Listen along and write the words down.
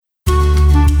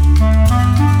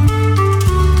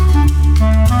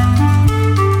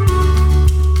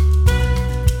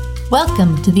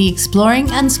Welcome to the Exploring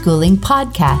Unschooling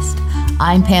podcast.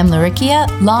 I'm Pam Laricchia,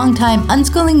 longtime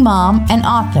unschooling mom and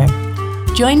author.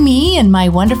 Join me and my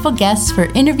wonderful guests for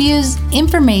interviews,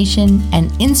 information, and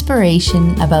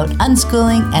inspiration about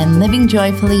unschooling and living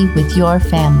joyfully with your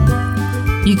family.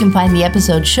 You can find the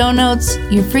episode show notes,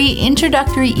 your free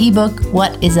introductory ebook,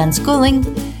 What is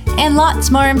Unschooling, and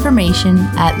lots more information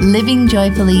at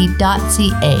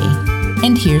livingjoyfully.ca.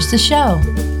 And here's the show.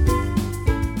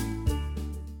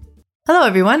 Hello,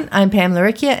 everyone. I'm Pam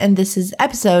Laricchia, and this is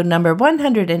episode number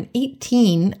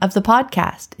 118 of the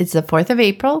podcast. It's the 4th of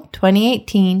April,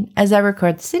 2018, as I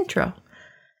record this intro.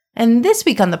 And this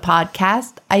week on the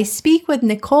podcast, I speak with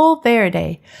Nicole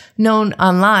Verde, known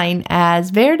online as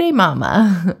Verde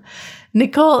Mama.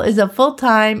 Nicole is a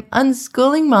full-time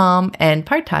unschooling mom and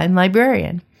part-time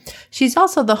librarian. She's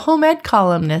also the home ed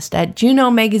columnist at Juno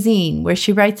Magazine, where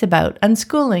she writes about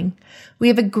unschooling. We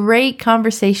have a great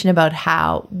conversation about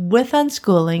how, with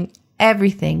unschooling,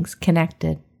 everything's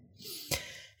connected.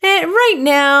 And right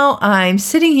now, I'm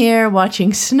sitting here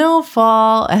watching snow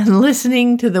fall and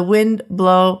listening to the wind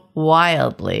blow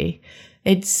wildly.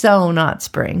 It's so not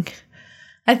spring.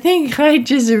 I think I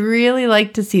just really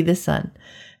like to see the sun.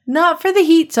 Not for the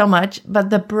heat so much,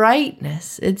 but the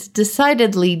brightness. It's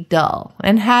decidedly dull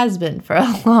and has been for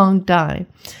a long time.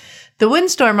 The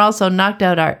windstorm also knocked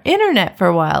out our internet for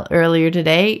a while earlier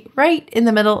today, right in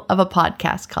the middle of a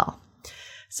podcast call.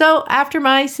 So after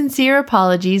my sincere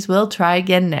apologies, we'll try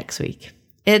again next week.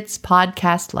 It's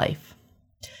podcast life.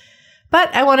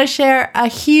 But I want to share a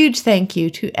huge thank you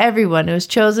to everyone who has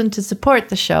chosen to support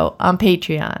the show on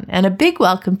Patreon, and a big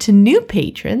welcome to new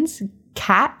patrons,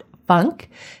 Kat Funk,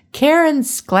 Karen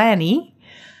Sklanny,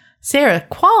 Sarah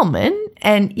Qualman,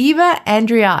 and Eva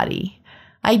Andriotti.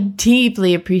 I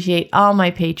deeply appreciate all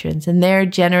my patrons and their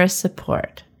generous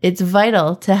support. It's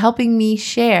vital to helping me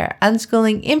share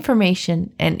unschooling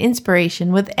information and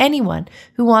inspiration with anyone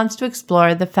who wants to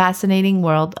explore the fascinating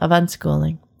world of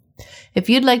unschooling.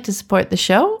 If you'd like to support the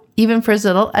show, even for as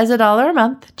little as $1 a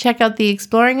month, check out the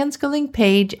Exploring Unschooling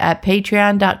page at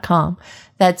patreon.com.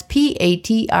 That's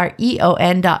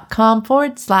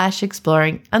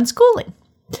patreon.com/exploring unschooling.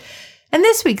 And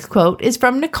this week's quote is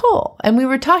from Nicole, and we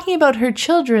were talking about her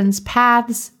children's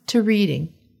paths to reading.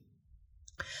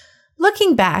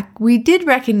 Looking back, we did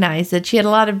recognize that she had a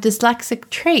lot of dyslexic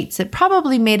traits that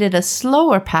probably made it a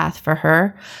slower path for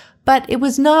her, but it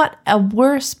was not a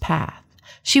worse path.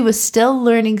 She was still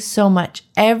learning so much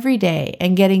every day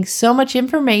and getting so much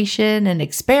information and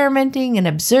experimenting and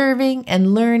observing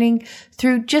and learning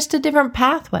through just a different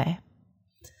pathway.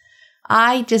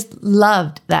 I just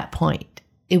loved that point.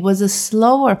 It was a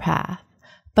slower path,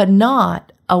 but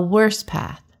not a worse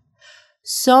path.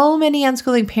 So many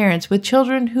unschooling parents with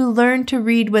children who learned to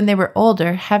read when they were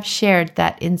older have shared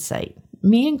that insight,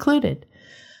 me included.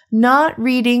 Not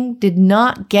reading did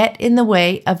not get in the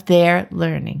way of their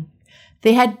learning.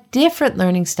 They had different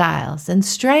learning styles and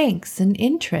strengths and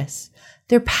interests.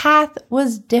 Their path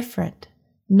was different,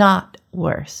 not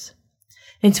worse.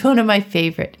 It's one of my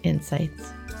favorite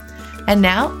insights. And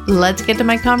now, let's get to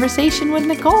my conversation with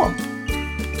Nicole.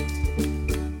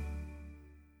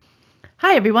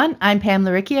 Hi, everyone. I'm Pam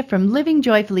Laricchia from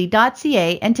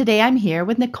livingjoyfully.ca, and today I'm here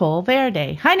with Nicole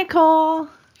Verde. Hi, Nicole.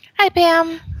 Hi,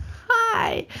 Pam.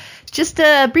 Hi. Just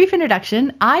a brief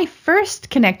introduction. I first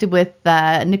connected with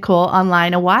Nicole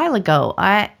online a while ago.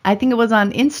 I think it was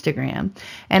on Instagram.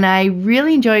 And I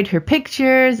really enjoyed her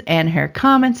pictures and her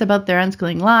comments about their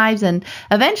unschooling lives. And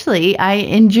eventually, I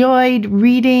enjoyed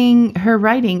reading her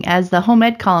writing as the home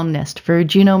ed columnist for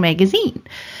Juno Magazine.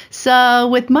 So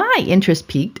with my interest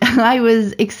peaked, I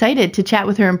was excited to chat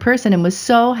with her in person and was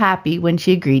so happy when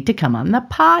she agreed to come on the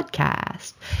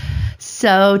podcast.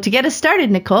 So to get us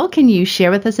started, Nicole, can you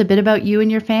share with us a bit about you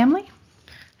and your family?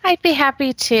 I'd be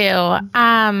happy to.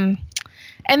 And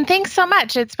thanks so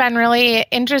much. It's been really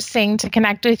interesting to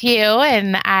connect with you,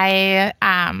 and I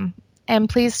am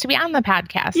pleased to be on the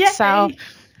podcast. Yay. So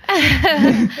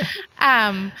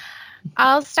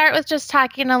I'll start with just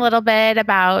talking a little bit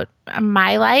about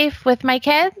my life with my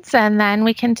kids, and then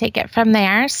we can take it from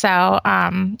there. So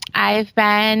I've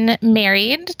been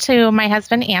married to my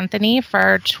husband, Anthony,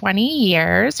 for 20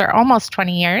 years, or almost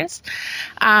 20 years.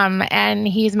 And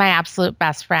he's my absolute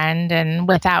best friend. And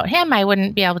without him, I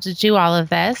wouldn't be able to do all of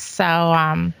this.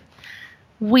 So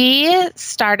we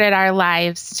started our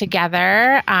lives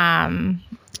together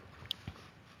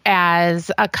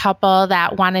as a couple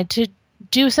that wanted to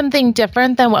do something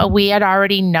different than what we had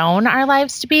already known our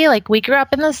lives to be. Like, we grew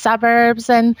up in the suburbs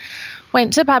and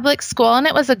went to public school, and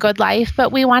it was a good life,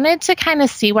 but we wanted to kind of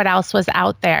see what else was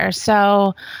out there.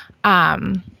 So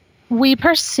we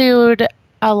pursued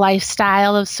a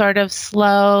lifestyle of sort of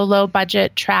slow, low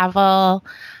budget travel.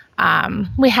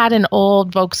 We had an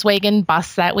old Volkswagen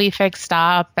bus that we fixed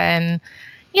up and,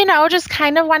 just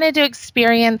kind of wanted to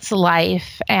experience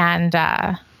life and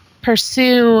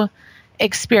pursue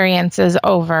experiences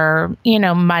over,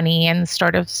 money and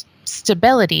sort of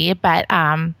stability. But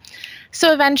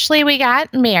so eventually we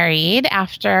got married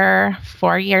after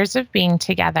 4 years of being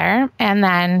together. And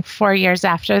then 4 years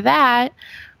after that,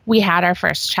 we had our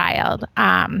first child.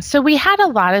 So we had a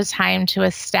lot of time to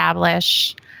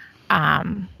establish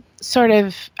sort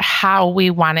of how we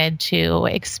wanted to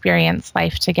experience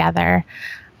life together.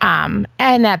 And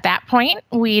at that point,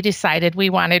 we decided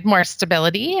we wanted more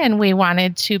stability and we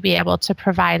wanted to be able to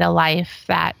provide a life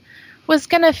that was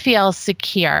going to feel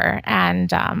secure and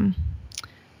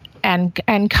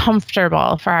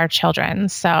comfortable for our children.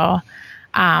 So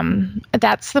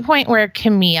that's the point where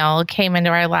Camille came into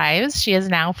our lives. She is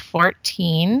now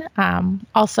 14.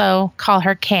 Also call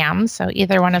her Cam. So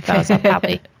either one of those I'll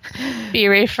probably be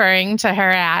referring to her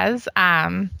as.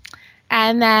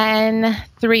 And then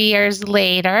 3 years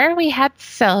later, we had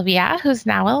Sylvia, who's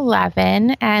now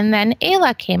 11. And then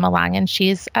Ayla came along, and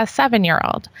she's a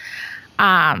 7-year-old.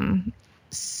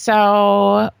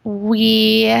 So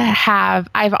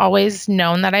I've always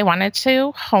known that I wanted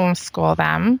to homeschool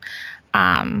them.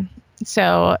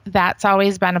 So that's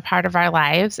always been a part of our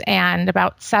lives. And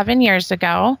about 7 years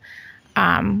ago,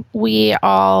 we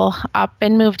all up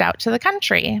and moved out to the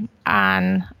country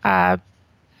on a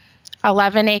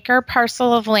 11-acre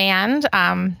parcel of land.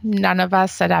 None of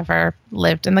us had ever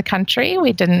lived in the country.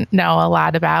 We didn't know a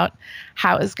lot about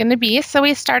how it was going to be. So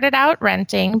we started out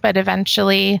renting, but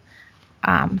eventually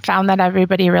found that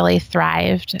everybody really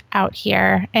thrived out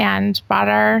here and bought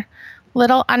our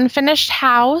little unfinished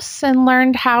house and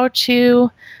learned how to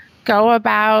go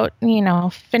about,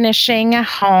 finishing a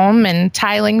home and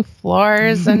tiling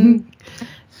floors and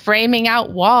framing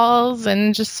out walls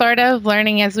and just sort of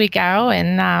learning as we go.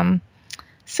 And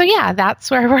so, yeah,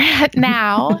 that's where we're at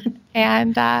now.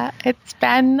 And it's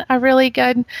been a really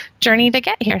good journey to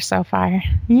get here so far.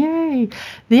 Yay.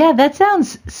 Yeah, that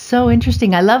sounds so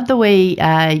interesting. I love the way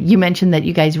you mentioned that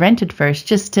you guys rented first,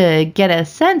 just to get a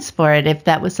sense for it, if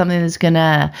that was something that's going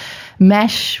to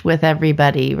mesh with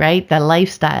everybody, right? The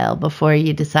lifestyle before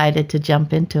you decided to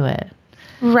jump into it.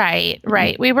 Right.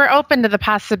 We were open to the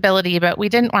possibility, but we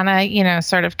didn't want to,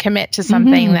 sort of commit to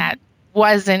something that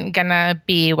wasn't going to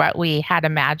be what we had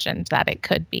imagined that it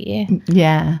could be.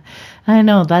 Yeah, I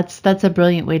know. That's a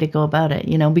brilliant way to go about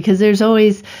it, because there's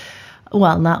always,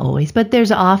 well, not always, but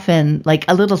there's often like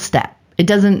a little step.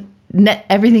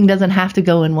 Everything doesn't have to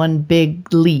go in one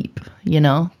big leap,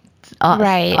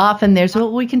 Right. Often there's,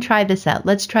 well, we can try this out.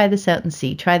 Let's try this out and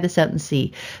see. Try this out and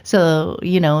see. So,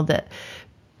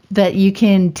 that you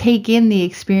can take in the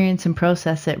experience and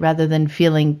process it rather than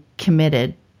feeling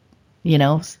committed,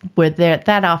 where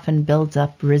that often builds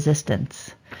up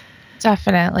resistance.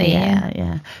 Definitely.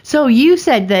 Yeah. So you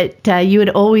said that you had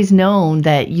always known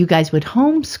that you guys would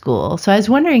homeschool. So I was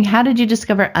wondering, how did you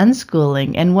discover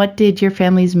unschooling, and what did your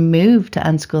family's move to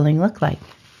unschooling look like?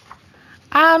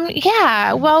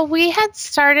 Well, we had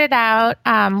started out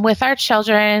with our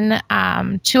children.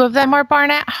 2 of them were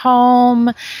born at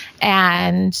home,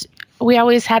 and we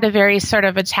always had a very sort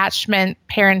of attachment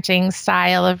parenting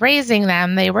style of raising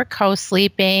them. They were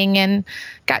co-sleeping and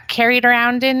got carried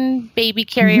around in baby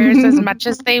carriers as much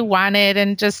as they wanted,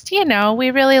 and just,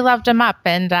 we really loved them up.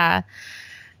 And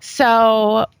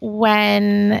so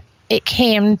when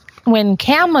Cam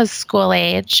was school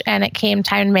age and it came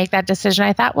time to make that decision,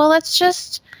 I thought, well, let's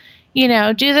just, do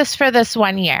this for this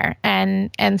 1 year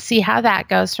and see how that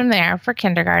goes from there for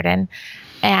kindergarten.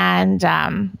 And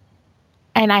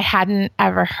I hadn't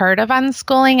ever heard of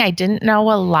unschooling. I didn't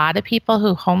know a lot of people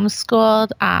who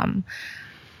homeschooled.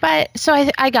 But so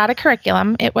I got a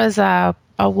curriculum. It was a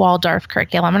Waldorf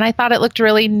curriculum, and I thought it looked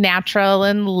really natural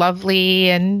and lovely,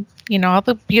 and all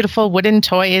the beautiful wooden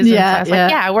toys. And so I was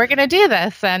like, we're going to do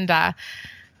this. And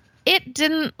it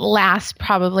didn't last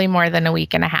probably more than a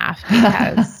week and a half,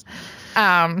 because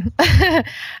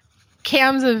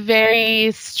Cam's a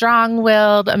very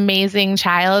strong-willed, amazing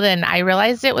child, and I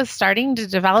realized it was starting to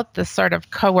develop this sort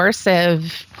of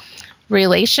coercive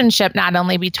relationship, not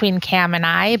only between Cam and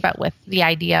I, but with the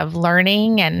idea of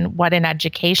learning and what an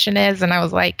education is. And I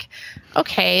was like,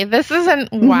 okay, this isn't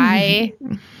why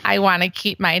I want to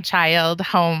keep my child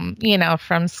home,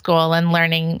 from school and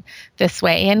learning this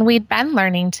way. And we'd been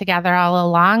learning together all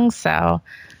along. So,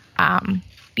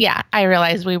 I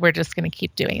realized we were just going to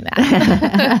keep doing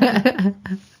that.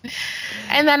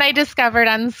 And then I discovered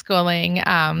unschooling,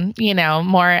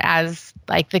 more as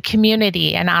like the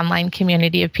community, an online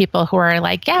community of people who are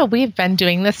like, yeah, we've been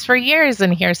doing this for years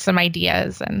and here's some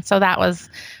ideas. And so that was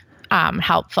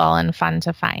helpful and fun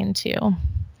to find too.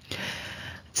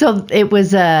 So it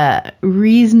was a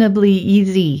reasonably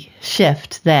easy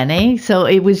shift then, eh? So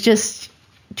it was just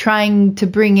trying to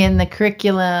bring in the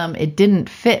curriculum. It didn't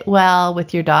fit well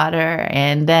with your daughter.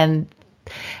 And then,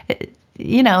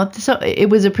 so it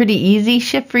was a pretty easy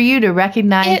shift for you to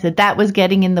recognize that was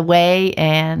getting in the way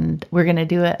and we're going to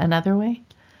do it another way.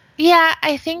 Yeah,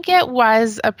 I think it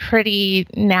was a pretty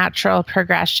natural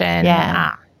progression.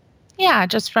 Yeah.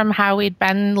 Just from how we'd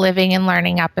been living and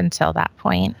learning up until that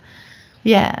point.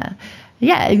 Yeah.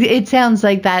 Yeah. It sounds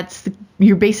like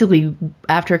you're basically,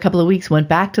 after a couple of weeks, went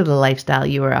back to the lifestyle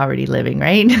you were already living,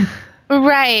 right?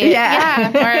 Right.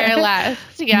 Yeah. More or less.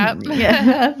 Yep.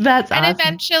 Yeah. That's awesome. And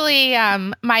eventually,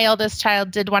 my oldest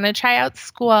child did want to try out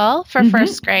school for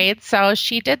first grade. So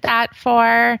she did that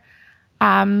for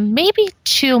maybe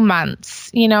 2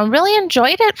 months, really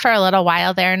enjoyed it for a little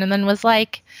while there. And then was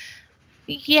like,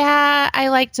 yeah, I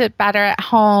liked it better at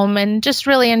home, and just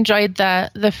really enjoyed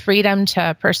the freedom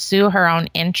to pursue her own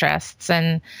interests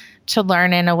and to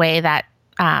learn in a way that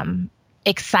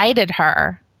excited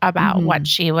her about what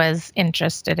she was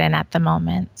interested in at the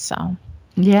moment. So,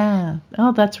 yeah.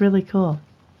 Oh, that's really cool.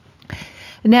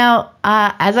 Now,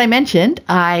 as I mentioned,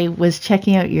 I was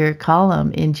checking out your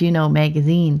column in Juno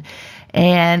magazine,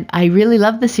 and I really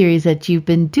love the series that you've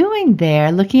been doing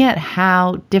there, looking at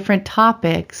how different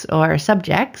topics or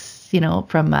subjects,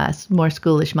 from a more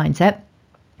schoolish mindset,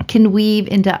 can weave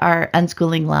into our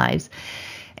unschooling lives.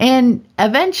 And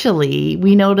eventually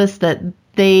we noticed that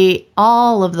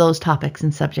all of those topics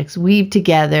and subjects weave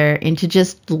together into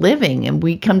just living, and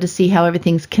we come to see how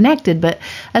everything's connected. But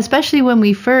especially when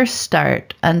we first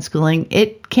start unschooling,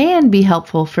 it can be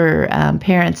helpful for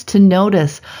parents to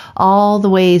notice all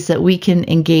the ways that we can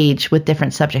engage with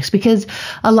different subjects, because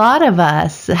a lot of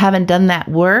us haven't done that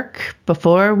work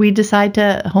before we decide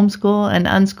to homeschool and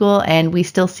unschool, and we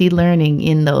still see learning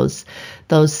in those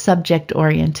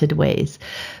subject-oriented ways.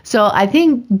 So I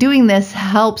think doing this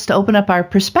helps to open up our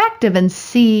perspective and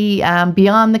see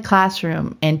beyond the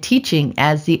classroom and teaching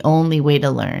as the only way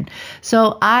to learn.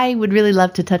 So I would really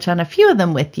love to touch on a few of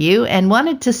them with you, and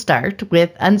wanted to start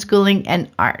with unschooling and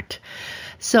art.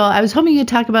 So I was hoping you'd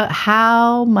talk about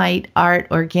how might art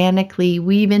organically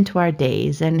weave into our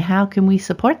days, and how can we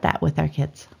support that with our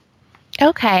kids?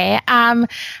 Okay.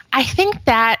 I think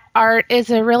that art is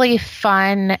a really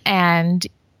fun and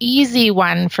easy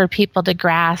one for people to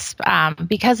grasp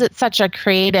because it's such a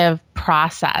creative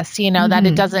process, that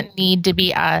it doesn't need to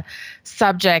be a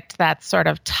subject that's sort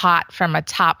of taught from a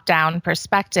top-down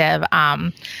perspective.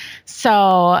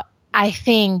 So I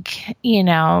think,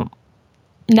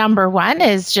 number one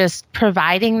is just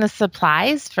providing the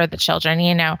supplies for the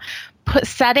children,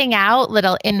 setting out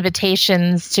little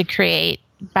invitations to create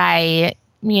by,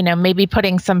 maybe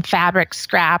putting some fabric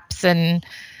scraps and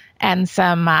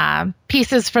some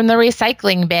pieces from the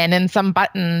recycling bin and some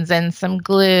buttons and some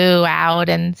glue out,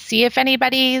 and see if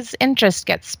anybody's interest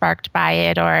gets sparked by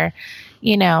it, or,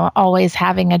 always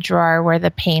having a drawer where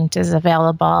the paint is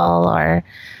available, or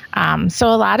so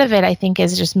a lot of it, I think,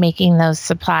 is just making those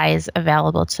supplies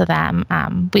available to them.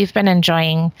 We've been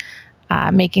enjoying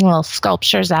making little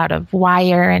sculptures out of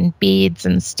wire and beads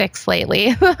and sticks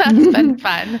lately. That's been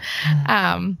fun.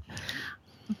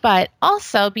 But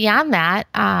also beyond that,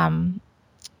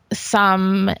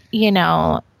 some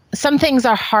things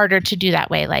are harder to do that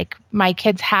way. Like my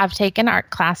kids have taken art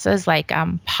classes, like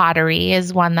pottery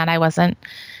is one that I wasn't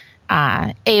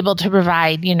able to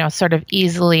provide, sort of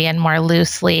easily and more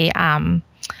loosely.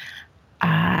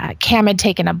 Cam had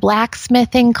taken a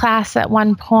blacksmithing class at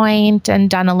one point and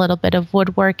done a little bit of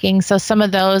woodworking. So some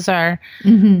of those are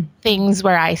things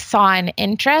where I saw an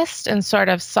interest and sort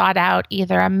of sought out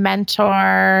either a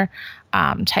mentor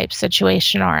type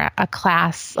situation or a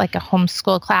class, like a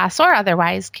homeschool class, or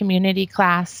otherwise community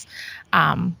class,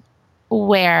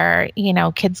 where,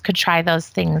 kids could try those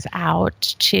things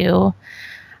out too.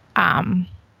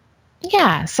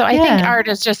 So I think art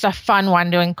is just a fun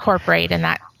one to incorporate in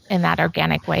that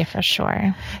organic way, for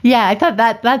sure. Yeah, I thought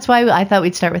that's why I thought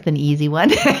we'd start with an easy one.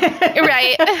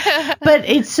 Right. But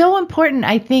it's so important,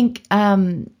 I think,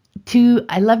 I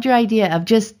loved your idea of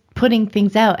just putting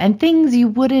things out, and things you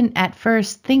wouldn't at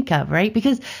first think of, right?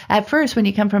 Because at first, when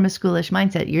you come from a schoolish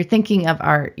mindset, you're thinking of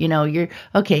art, you're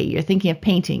thinking of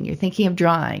painting, you're thinking of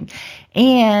drawing.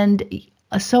 And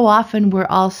so often we're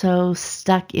also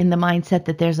stuck in the mindset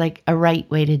that there's like a right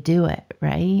way to do it,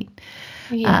 right?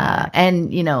 Yeah.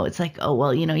 And, it's like, oh,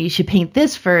 well, you should paint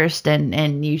this first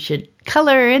and you should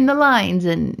color in the lines.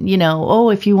 And, oh,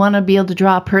 if you want to be able to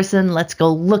draw a person, let's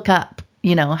go look up,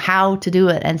 how to do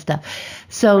it and stuff.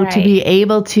 So to be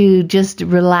able to just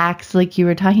relax, like you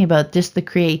were talking about, just the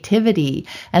creativity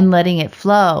and letting it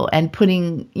flow and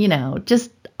putting,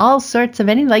 just all sorts of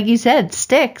anything, like you said,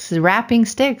 sticks, wrapping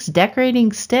sticks,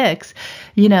 decorating sticks,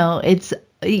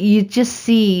 you just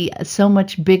see so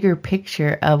much bigger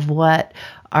picture of what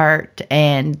art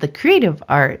and the creative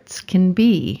arts can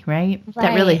be, right?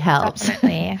 That really helps.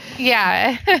 Definitely.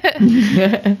 Yeah.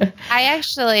 I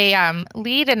actually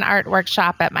lead an art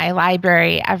workshop at my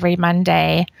library every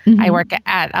Monday. Mm-hmm. I work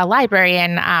at a library.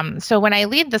 And so when I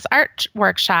lead this art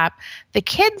workshop, the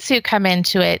kids who come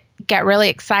into it get really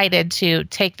excited to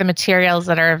take the materials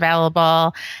that are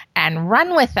available and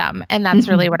run with them. And that's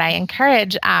really what I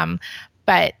encourage.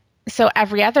 But so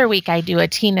every other week I do a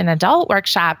teen and adult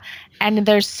workshop, and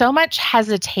there's so much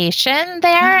hesitation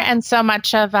there and so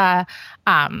much of a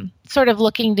sort of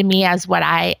looking to me as what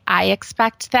I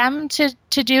expect them to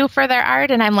do for their art.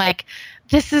 And I'm like,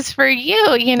 this is for you,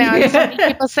 and so many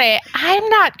people say, I'm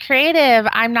not creative,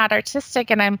 I'm not artistic.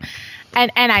 And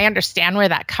and I understand where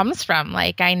that comes from.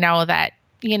 Like, I know that,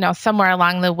 somewhere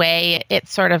along the way, it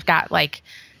sort of got like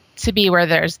to be where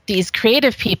there's these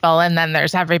creative people and then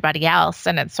there's everybody else.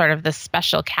 And it's sort of this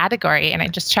special category. And I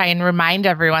just try and remind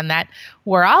everyone that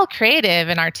we're all creative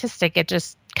and artistic. It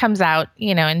just comes out,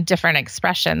 in different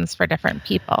expressions for different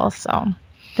people. So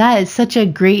that is such a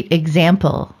great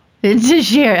example to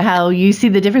share how you see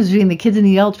the difference between the kids and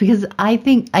the adults, because I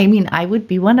would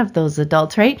be one of those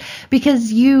adults, right?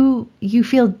 Because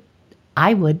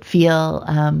I would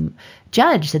feel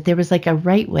judged that there was like a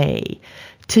right way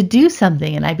to do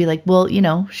something. And I'd be like, well,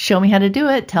 show me how to do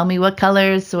it. Tell me what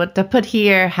colors, what to put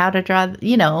here, how to draw,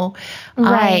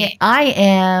 Right. I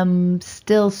am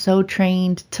still so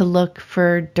trained to look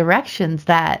for directions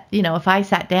that, if I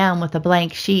sat down with a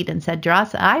blank sheet and said, draw,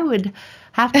 I would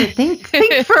have to think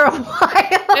for a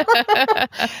while.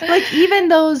 Like even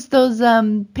those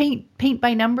paint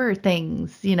by number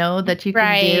things, that you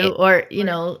can do, or,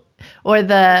 or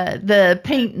the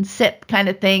paint and sip kind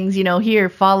of things, here,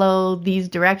 follow these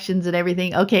directions and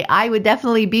everything. Okay, I would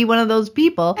definitely be one of those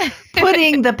people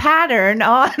putting the pattern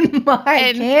on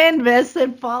my canvas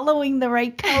and following the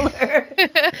right color.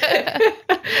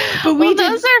 But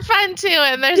those are fun too,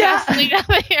 and there's absolutely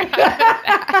nothing wrong with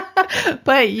that.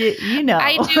 But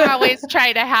I do always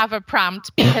try to have a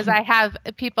prompt, because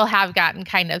people have gotten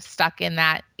kind of stuck in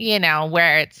that,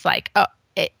 where it's like,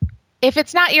 if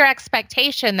it's not your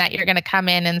expectation that you're going to come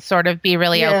in and sort of be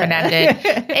really open-ended,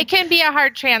 it can be a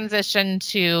hard transition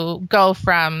to go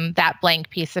from that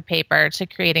blank piece of paper to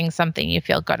creating something you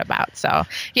feel good about. So,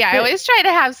 I always try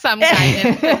to have some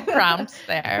guidance and prompts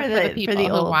there for the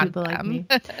people who want them. Like me.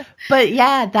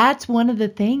 But that's one of the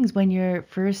things when you're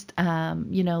first,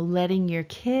 letting your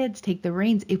kids take the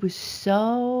reins. It was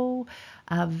so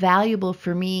valuable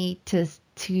for me to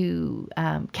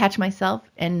catch myself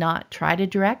and not try to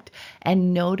direct,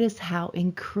 and notice how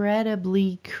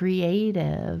incredibly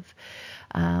creative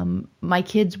my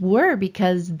kids were,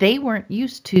 because they weren't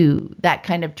used to that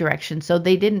kind of direction. So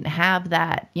they didn't have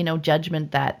that,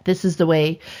 judgment that this is the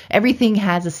way, everything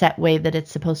has a set way that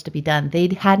it's supposed to be done. They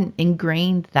hadn't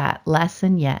ingrained that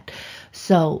lesson yet.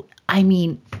 So,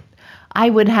 I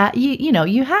would have,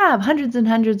 you have hundreds and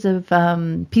hundreds of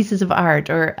pieces of art,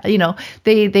 or,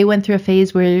 they went through a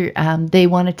phase where they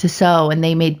wanted to sew and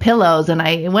they made pillows, and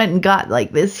I went and got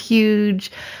like this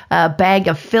huge bag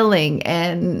of filling,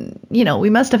 and, we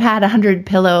must have had 100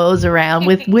 pillows around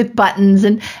with buttons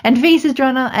and faces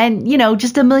drawn on, and,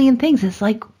 just a million things. It's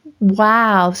like,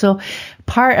 wow. So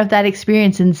part of that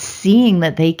experience and seeing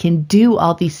that they can do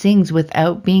all these things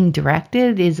without being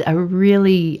directed is a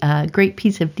really great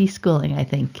piece of deschooling, I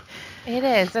think. It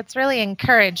is. It's really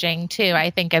encouraging, too, I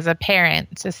think, as a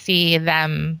parent, to see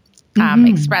them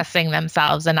expressing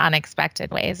themselves in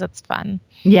unexpected ways. It's fun.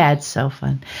 Yeah, it's so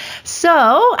fun.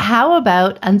 So how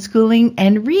about unschooling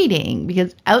and reading?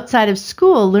 Because outside of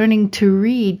school, learning to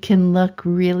read can look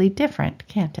really different,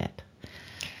 can't it?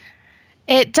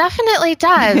 It definitely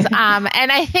does.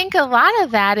 And I think a lot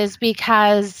of that is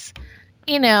because,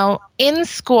 in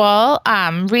school,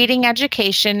 reading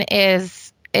education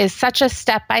is such a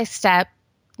step-by-step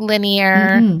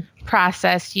linear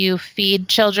process. You feed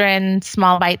children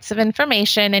small bites of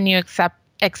information, and you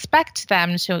expect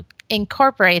them to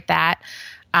incorporate that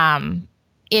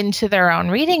into their own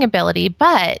reading ability.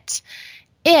 But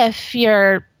if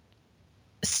you're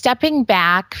stepping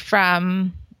back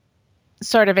from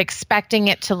sort of expecting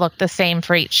it to look the same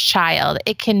for each child,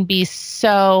 it can be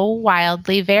so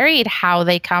wildly varied how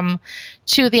they come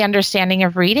to the understanding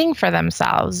of reading for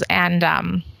themselves.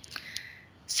 And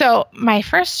So my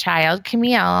first child,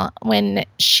 Camille, when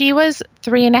she was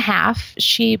 3.5,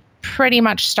 she pretty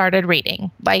much started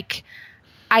reading. Like,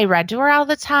 I read to her all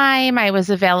the time. I was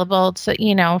available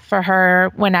to, for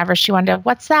her whenever she wanted to,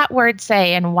 what's that word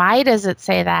say? And why does it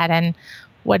say that? And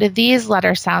what do these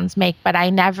letter sounds make? But I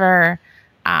never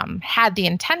had the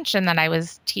intention that I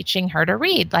was teaching her to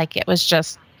read. Like, it was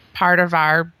just part of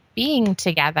our being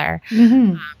together.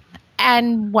 Mm-hmm.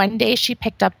 And one day she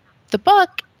picked up the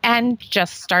book and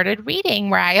just started reading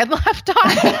where I had left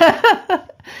off.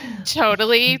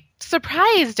 Totally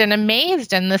surprised and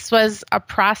amazed. And this was a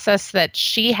process that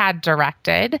she had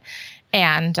directed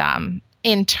and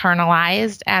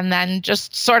internalized and then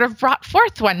just sort of brought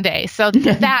forth one day. So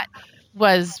that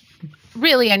was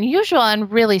really unusual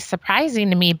and really surprising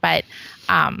to me. But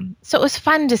so it was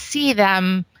fun to see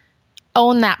them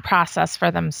own that process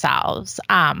for themselves.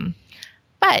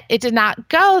 But it did not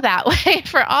go that way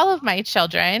for all of my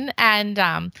children.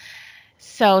 And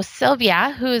so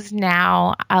Sylvia, who's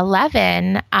now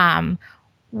 11,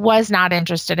 was not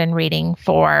interested in reading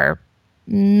for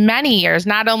many years.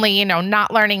 Not only,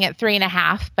 not learning at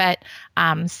 3.5, but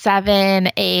 7,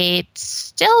 8,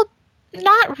 still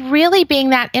not really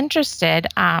being that interested.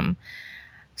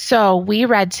 So we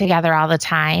read together all the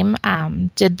time,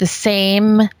 did the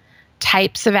same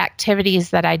types of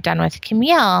activities that I'd done with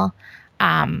Camille.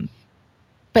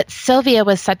 But Sylvia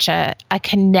was such a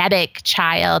kinetic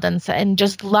child and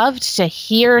just loved to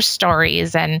hear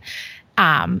stories and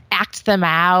act them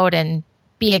out and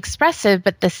be expressive.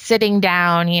 But the sitting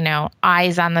down,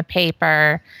 eyes on the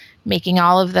paper, making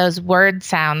all of those word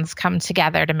sounds come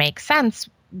together to make sense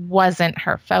wasn't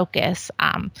her focus.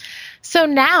 So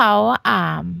now,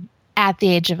 at the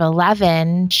age of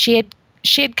 11, she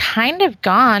had kind of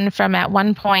gone from at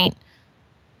one point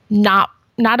not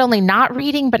only not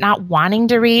reading, but not wanting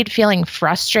to read, feeling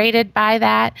frustrated by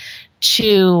that,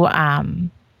 to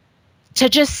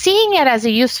just seeing it as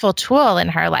a useful tool in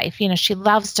her life. She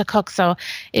loves to cook. So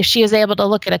if she is able to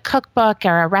look at a cookbook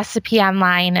or a recipe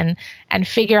online and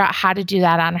figure out how to do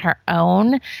that on her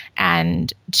own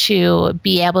and to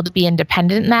be able to be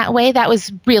independent in that way, that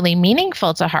was really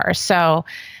meaningful to her. So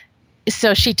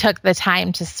she took the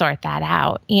time to sort that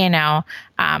out, and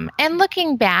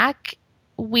looking back,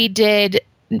 we did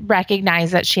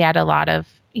recognize that she had a lot of,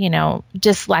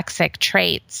 dyslexic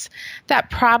traits that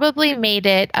probably made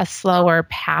it a slower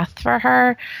path for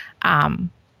her.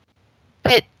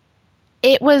 But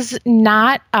it was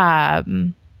not a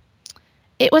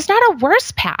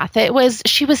worse path.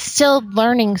 She was still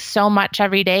learning so much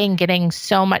every day and getting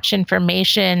so much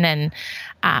information and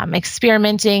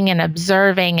experimenting and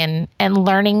observing and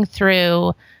learning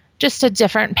through just a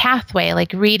different pathway.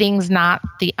 Like, reading's not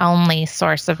the only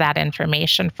source of that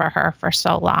information for her for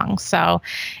so long. So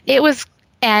it was,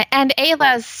 and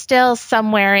Ayla's still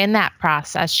somewhere in that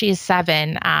process. She's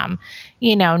 7,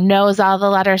 knows all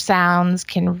the letter sounds,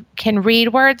 can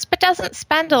read words, but doesn't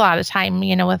spend a lot of time,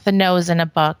 with a nose in a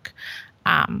book.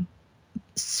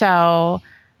 So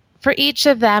for each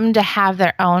of them to have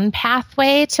their own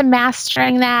pathway to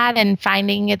mastering that and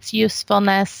finding its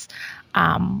usefulness,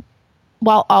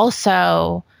 while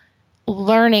also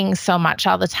learning so much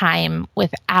all the time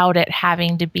without it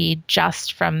having to be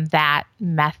just from that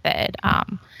method,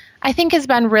 I think has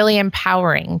been really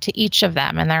empowering to each of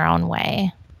them in their own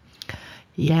way.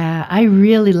 Yeah, I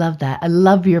really love that. I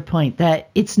love your point that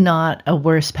it's not a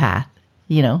worse path,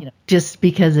 just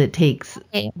because it takes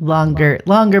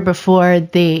longer before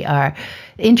they are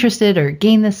interested or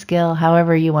gain the skill,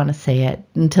 however you want to say it,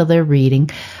 until they're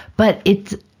reading. But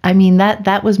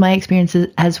that was my experience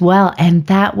as well. And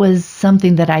that was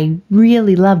something that I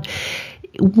really loved.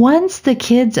 Once the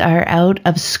kids are out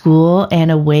of school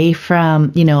and away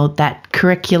from, that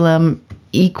curriculum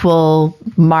equal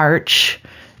march,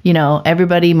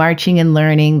 everybody marching and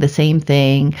learning the same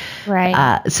thing,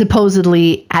 right?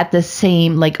 Supposedly at the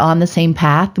same, like on the same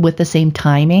path with the same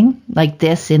timing, like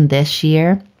this in this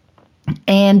year,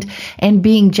 and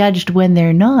being judged when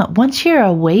they're not. Once you're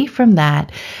away from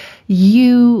that,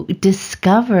 you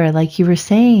discover, like you were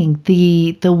saying,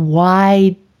 the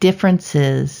wide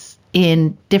differences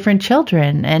in different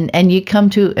children, and you come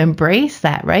to embrace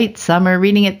that, right? Some are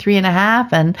reading at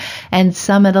 3.5 and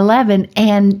some at 11,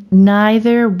 and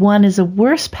neither one is a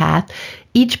worse path.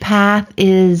 Each path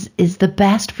is the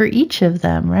best for each of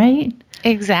them, right?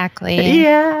 Exactly.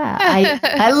 Yeah.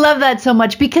 I love that so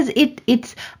much, because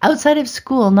it's outside of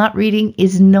school, not reading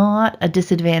is not a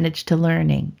disadvantage to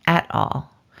learning at all.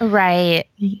 Right.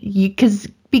 Because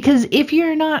because if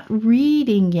you're not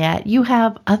reading yet, you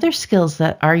have other skills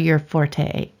that are your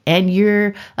forte, and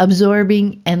you're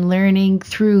absorbing and learning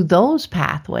through those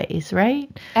pathways, right?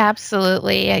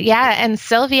 Absolutely. Yeah. And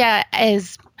Sylvia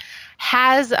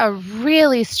has a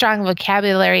really strong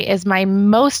vocabulary, is my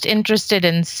most interested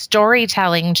in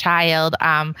storytelling child.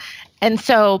 And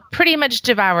so pretty much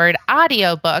devoured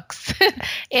audiobooks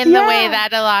in the way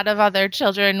that a lot of other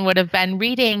children would have been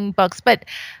reading books. But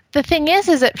the thing is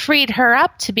it freed her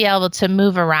up to be able to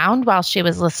move around while she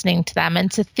was listening to them,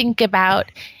 and to think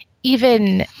about,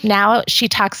 even now she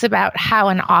talks about how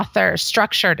an author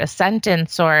structured a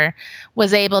sentence or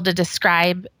was able to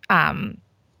describe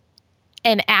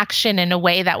an action in a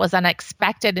way that was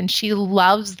unexpected. And she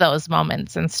loves those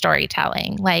moments in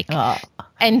storytelling,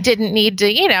 and didn't need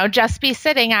to, just be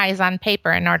sitting eyes on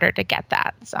paper in order to get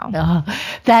that. So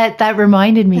that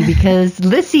reminded me, because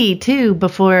Lissy too,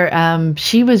 before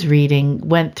she was reading,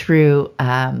 went through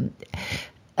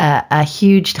a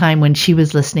huge time when she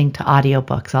was listening to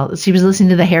audiobooks. She was listening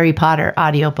to the Harry Potter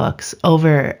audiobooks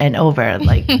over and over,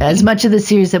 like as much of the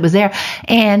series that was there.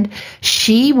 And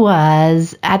she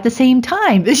was, at the same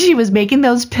time, she was making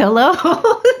those pillows.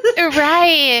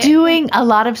 Right. Doing a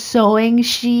lot of sewing.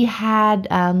 She had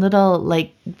little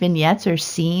like vignettes or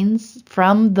scenes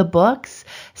from the books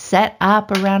set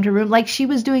up around her room. Like, she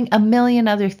was doing a million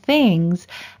other things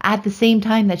at the same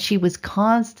time that she was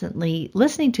constantly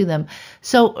listening to them.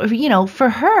 So, for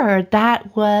her,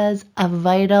 that was a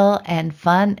vital and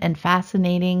fun and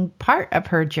fascinating part of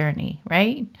her journey,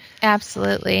 right?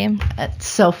 Absolutely. It's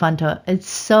so fun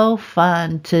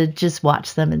to just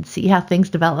watch them and see how things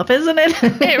develop, isn't it?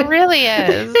 It really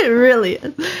is. It really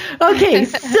is. Okay,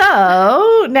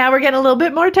 so now we're getting a little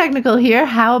bit more technical here.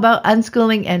 How about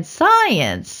unschooling and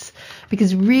science?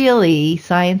 Because really,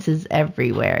 science is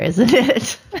everywhere, isn't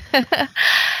it?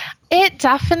 It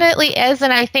definitely is.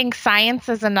 And I think science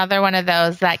is another one of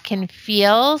those that can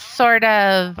feel sort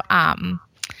of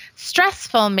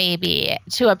stressful maybe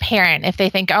to a parent if they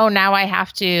think, oh, now I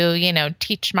have to,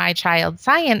 teach my child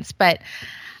science. But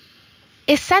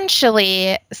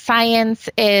essentially, science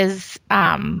is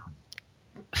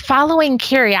following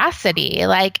curiosity,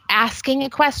 like asking a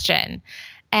question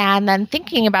and then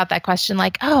thinking about that question,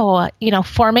 like,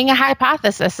 forming a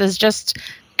hypothesis is just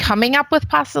coming up with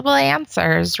possible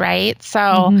answers, right?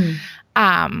 So,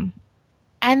 and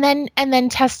then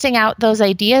testing out those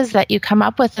ideas that you come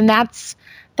up with. And that's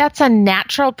a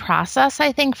natural process,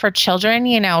 I think, for children,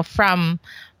 from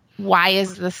why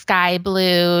is the sky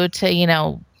blue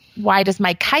to, why does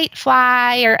my kite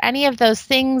fly, or any of those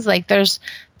things. Like, there's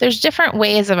different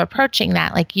ways of approaching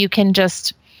that. Like, you can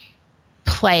just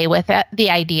play with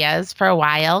the ideas for a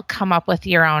while, come up with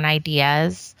your own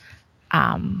ideas.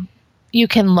 You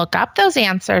can look up those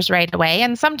answers right away.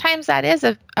 And sometimes that is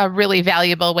a really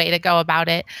valuable way to go about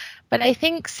it. But I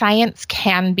think science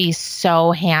can be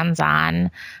so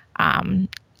hands-on,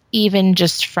 even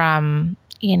just from,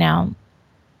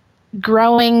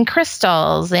 growing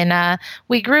crystals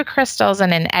we grew crystals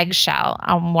in an eggshell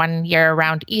one year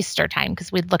around Easter time,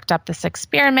 because we'd looked up this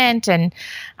experiment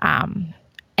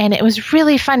and it was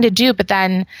really fun to do. But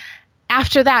then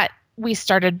after that, we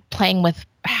started playing with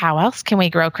how else can we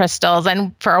grow crystals?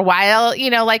 And for a while,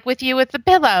 like with you with the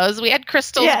pillows, we had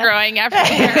crystals growing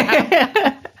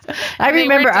everywhere. I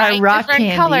remember our rock different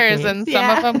candy colors, phase. and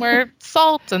some of them were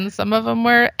salt, and some of them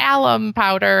were alum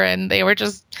powder, and they were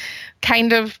just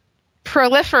kind of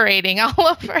proliferating all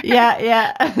over.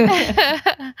 Yeah.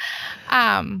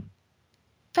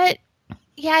 But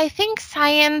yeah, I think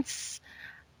science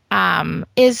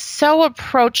is so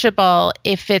approachable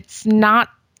if it's not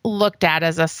looked at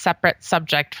as a separate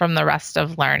subject from the rest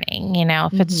of learning.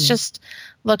 If it's just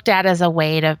looked at as a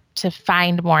way to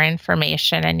find more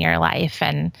information in your life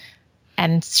and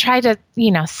try to,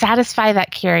 satisfy that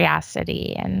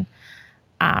curiosity. And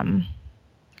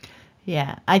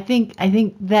yeah, I think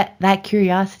that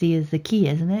curiosity is the key,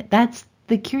 isn't it?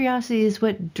 The curiosity is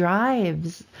what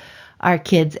drives our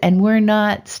kids, and we're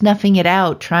not snuffing it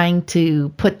out, trying to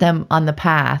put them on the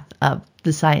path of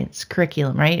the science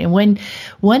curriculum, right? And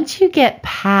once you get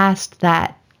past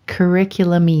that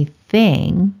curriculum-y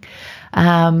thing,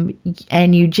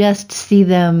 and you just see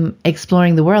them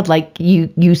exploring the world, like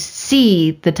you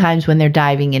see the times when they're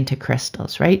diving into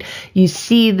crystals, right? You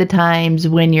see the times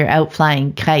when you're out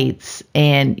flying kites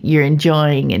and you're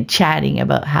enjoying and chatting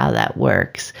about how that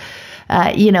works.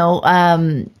 Animals,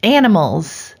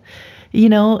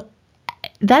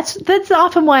 that's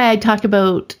often why I talk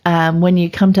about when you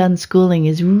come to unschooling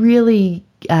is really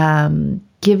diving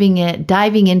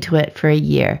into it for a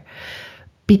year,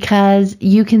 because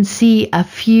you can see a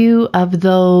few of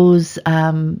those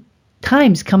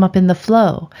times come up in the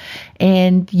flow,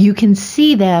 and you can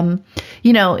see them.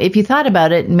 If you thought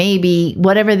about it, maybe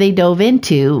whatever they dove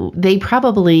into, they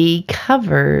probably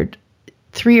covered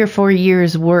 3 or 4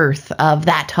 years worth of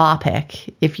that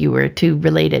topic if you were to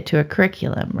relate it to a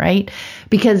curriculum, right?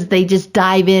 Because they just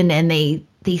dive in and they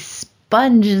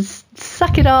sponge,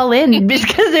 suck it all in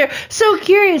because they're so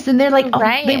curious, and they're like, oh,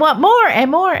 they want more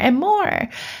and more and more.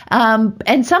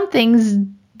 And some things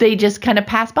they just kind of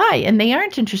pass by and they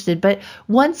aren't interested. But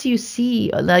once you see,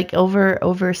 like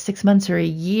over 6 months or a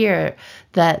year,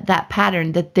 that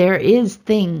pattern, that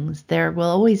there will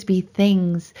always be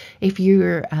things, if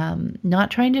you're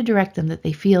not trying to direct them, that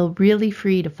they feel really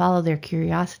free to follow their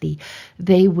curiosity,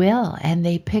 they will, and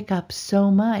they pick up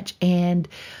so much. And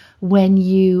when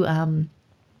you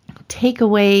take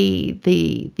away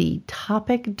the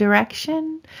topic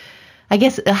direction, I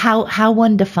guess how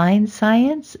one defines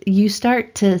science, you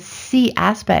start to see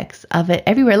aspects of it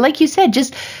everywhere. Like you said,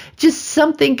 just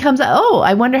something comes out. Oh,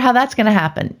 I wonder how that's going to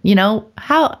happen.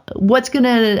 What's going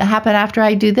to happen after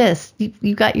I do this?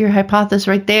 You got your hypothesis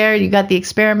right there. You got the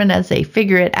experiment as they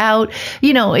figure it out.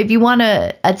 If you want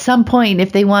to, at some point,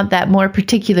 if they want that more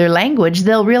particular language,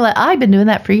 they'll realize, I've been doing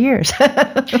that for years.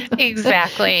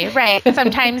 Exactly. Right.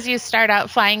 Sometimes you start out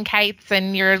flying kites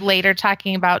and you're later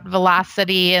talking about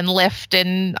velocity and lift,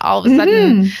 and all of a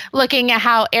sudden looking at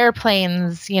how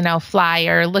airplanes, fly,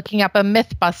 or looking up a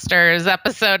Mythbusters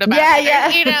episode about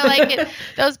it.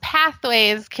 Those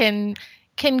pathways can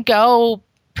go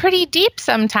pretty deep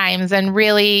sometimes and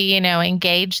really,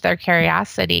 engage their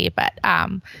curiosity. But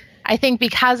I think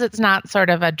because it's not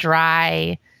sort of a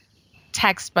dry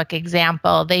textbook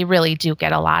example, they really do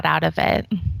get a lot out of it.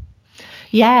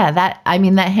 Yeah, that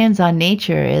hands-on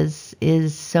nature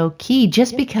is so key,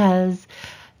 just because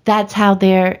that's how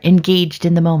they're engaged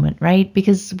in the moment, right?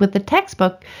 Because with the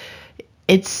textbook,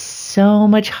 it's so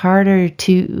much harder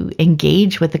to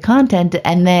engage with the content,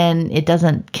 and then it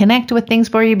doesn't connect with things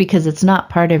for you because it's not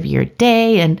part of your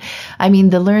day. And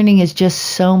the learning is just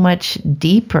so much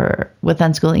deeper with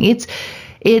unschooling.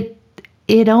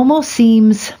 It almost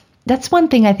seems, that's one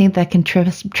thing I think that can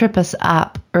trip us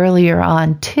up earlier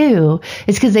on too,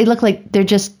 is because they look like they're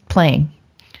just playing.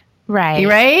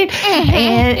 Right.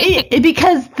 And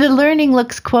because the learning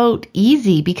looks, quote,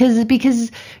 easy, because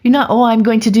you're not, I'm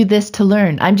going to do this to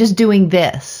learn. I'm just doing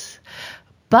this.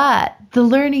 But the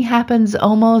learning happens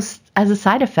almost as a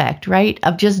side effect, right,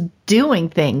 of just doing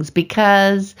things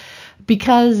because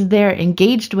they're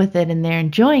engaged with it and they're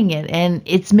enjoying it and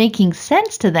it's making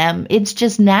sense to them. It's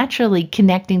just naturally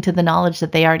connecting to the knowledge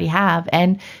that they already have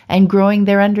and growing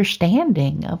their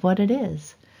understanding of what it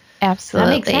is.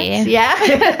 Absolutely. Does that make sense? Yeah.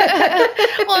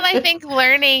 Well, and I think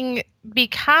learning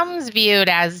becomes viewed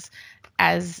as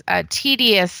a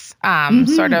tedious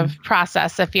sort of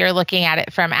process if you're looking at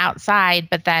it from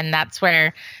outside. But then that's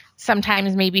where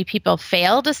sometimes maybe people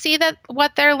fail to see that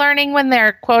what they're learning when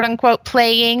they're quote unquote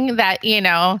playing, that,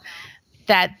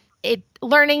 that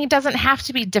learning doesn't have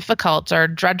to be difficult or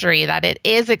drudgery, that it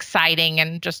is exciting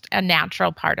and just a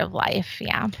natural part of life.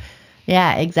 Yeah.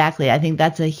 Yeah, exactly. I think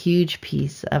that's a huge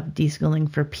piece of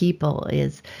deschooling for people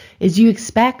is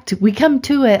we come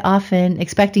to it often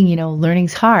expecting,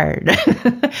 learning's hard.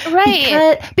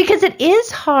 Right. because it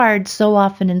is hard so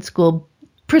often in school,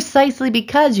 precisely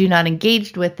because you're not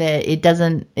engaged with it. It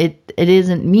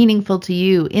isn't meaningful to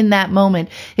you in that moment.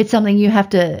 It's something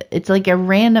it's like a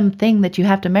random thing that you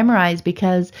have to memorize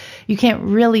because you can't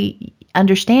really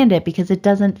understand it because it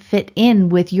doesn't fit in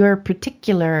with your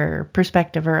particular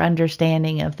perspective or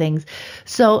understanding of things.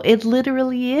 So it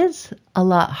literally is a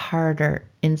lot harder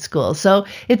in school. So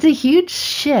it's a huge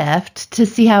shift to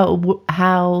see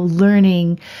how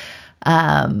learning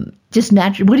just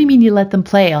naturally. What do you mean you let them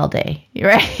play all day?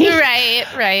 Right.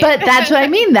 Right. But that's what I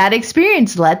mean. That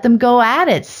experience, let them go at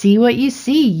it. See what you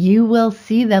see. You will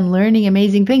see them learning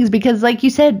amazing things because, like you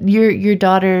said, your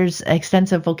daughter's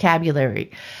extensive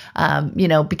vocabulary,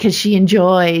 because she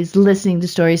enjoys listening to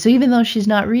stories. So even though she's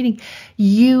not reading,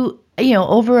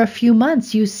 over a few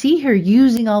months, you see her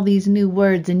using all these new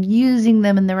words and using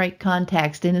them in the right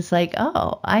context. And it's like,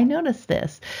 oh, I noticed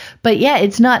this. But yeah,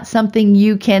 it's not something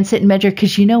you can sit and measure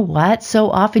because you know what? So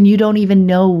often you don't even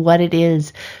know what it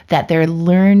is that they're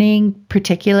learning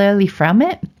particularly from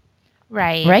it.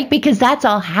 Right. Because that's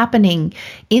all happening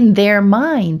in their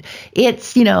mind.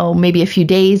 It's, maybe a few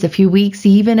days, a few weeks,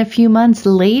 even a few months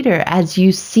later, as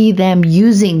you see them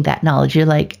using that knowledge, you're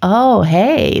like, oh,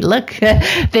 hey, look,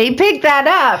 they picked that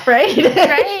up. Right.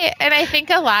 Right. And I think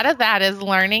a lot of that is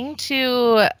learning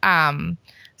to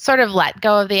sort of let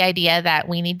go of the idea that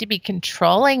we need to be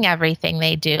controlling everything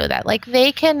they do, that like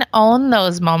they can own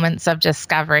those moments of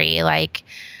discovery. Like,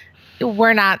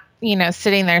 we're not,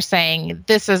 sitting there saying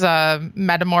this is a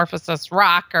metamorphosis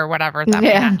rock or whatever. That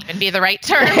might not even be the right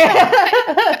term.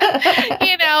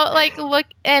 Look,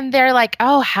 and they're like,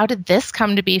 oh, how did this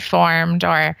come to be formed?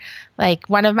 Or like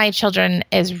one of my children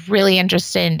is really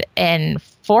interested in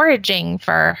foraging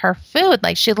for her food.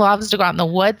 Like she loves to go out in the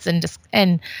woods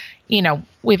and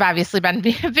we've obviously been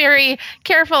very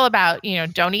careful about,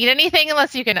 don't eat anything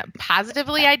unless you can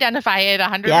positively identify it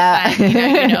 100%. Yeah.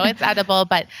 It's edible.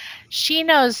 But she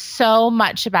knows so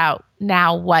much about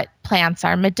now what plants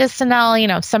are medicinal.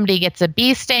 If somebody gets a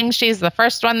bee sting, she's the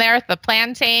first one there with the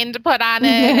plantain to put on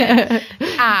it.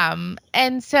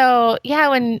 And so,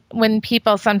 when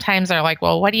people sometimes are like,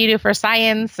 well, what do you do for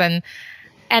science? And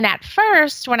at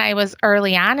first, when I was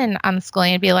early on in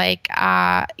unschooling, I'd be like,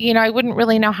 I wouldn't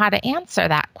really know how to answer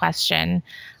that question.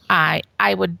 I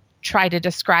would try to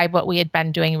describe what we had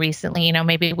been doing recently.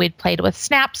 Maybe we'd played with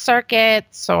snap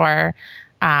circuits or,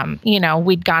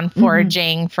 we'd gone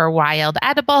foraging for wild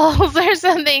edibles or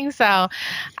something. So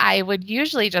I would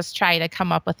usually just try to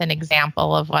come up with an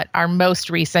example of what our most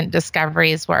recent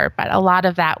discoveries were. But a lot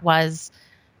of that was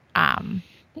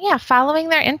following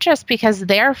their interest, because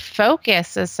their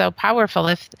focus is so powerful.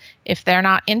 If they're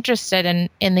not interested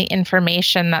in the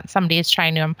information that somebody is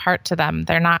trying to impart to them,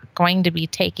 they're not going to be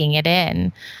taking it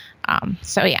in.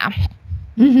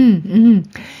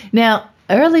 Now,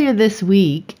 earlier this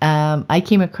week, I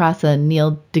came across a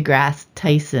Neil deGrasse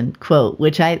Tyson quote,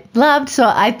 which I loved, so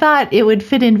I thought it would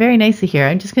fit in very nicely here.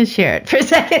 I'm just going to share it for a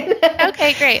second.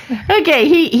 Okay, great. Okay,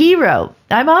 he wrote,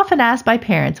 I'm often asked by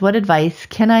parents, what advice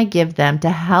can I give them to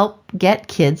help get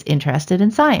kids interested in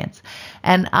science?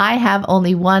 And I have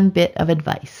only one bit of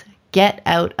advice. Get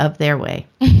out of their way.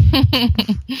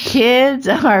 Kids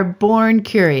are born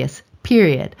curious.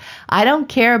 Period. I don't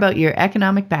care about your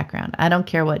economic background. I don't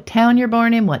care what town you're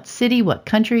born in, what city, what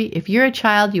country. If you're a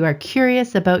child, you are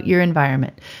curious about your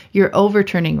environment. You're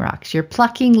overturning rocks. You're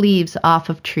plucking leaves off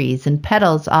of trees and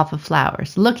petals off of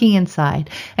flowers, looking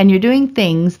inside, and you're doing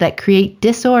things that create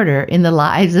disorder in the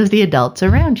lives of the adults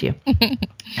around you.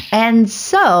 And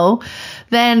so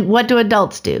then what do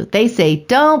adults do? They say,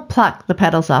 don't pluck the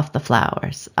petals off the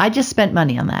flowers. I just spent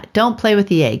money on that. Don't play with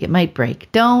the egg. It might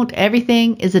break. Don't.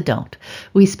 Everything is a don't.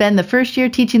 We spend the first year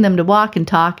teaching them to walk and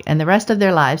talk and the rest of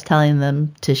their lives telling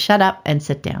them to shut up and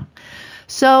sit down.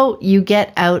 So you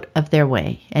get out of their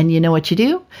way. And you know what you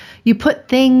do? You put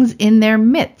things in their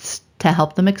midst to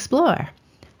help them explore.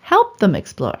 Help them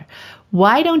explore.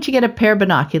 Why don't you get a pair of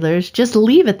binoculars? Just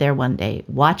leave it there one day.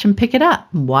 Watch them pick it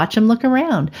up. Watch them look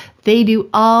around. They do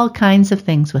all kinds of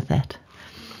things with it.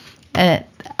 And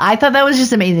I thought that was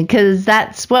just amazing, because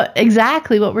that's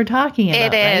exactly what we're talking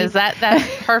about. It is. Right?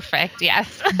 That's perfect.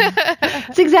 Yes.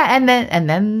 It's exact. And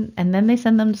then they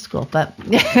send them to school. But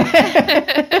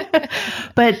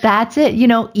but that's it.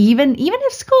 Even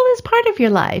if school is part of your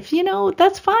life,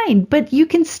 that's fine. But you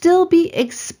can still be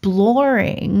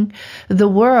exploring the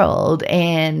world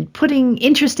and putting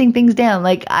interesting things down.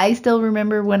 Like I still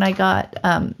remember when I got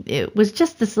it was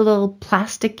just this little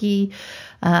plasticky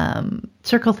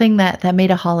circle thing that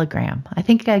made a hologram. I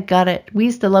think I got it. We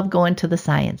used to love going to the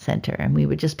science center, and we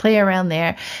would just play around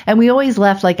there. And we always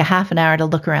left like a half an hour to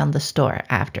look around the store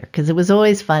after, because it was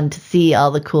always fun to see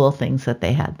all the cool things that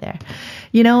they had there,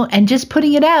 and just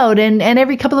putting it out. And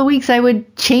every couple of weeks I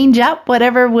would change up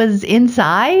whatever was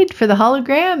inside for the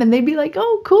hologram, and they'd be like,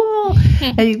 oh, cool.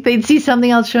 And they'd see something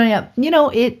else showing up,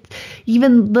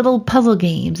 even little puzzle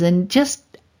games and just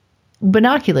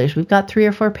binoculars. We've got 3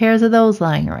 or 4 pairs of those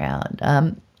lying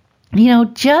around.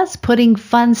 Just putting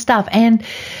fun stuff. And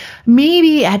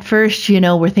maybe at first,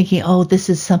 we're thinking, oh, this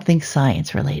is something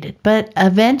science related. But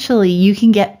eventually you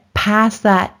can get past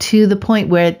that to the point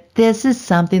where this is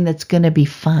something that's going to be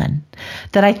fun,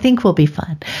 that I think will be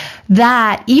fun.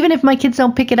 That even if my kids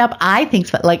don't pick it up, I think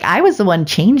fun. Like I was the one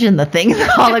changing the thing in the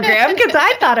hologram because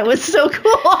I thought it was so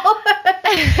cool.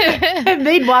 And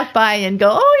they'd walk by and go,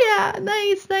 oh yeah,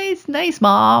 nice,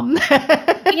 Mom.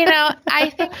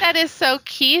 I think that is so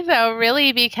key though,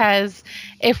 really, because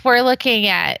if we're looking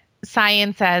at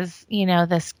science as,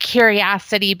 this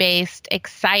curiosity-based,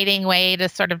 exciting way to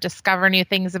sort of discover new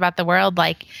things about the world,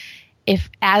 like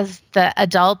if as the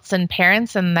adults and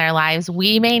parents in their lives,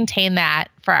 we maintain that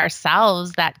for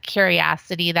ourselves, that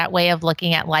curiosity, that way of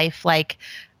looking at life, like,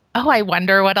 oh, I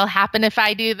wonder what'll happen if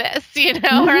I do this,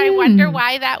 or I wonder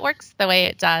why that works the way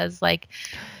it does. Like,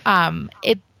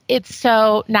 it's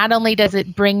so, not only does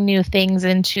it bring new things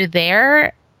into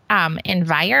their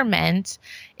environment,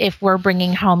 if we're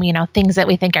bringing home, things that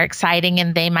we think are exciting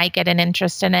and they might get an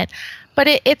interest in it, but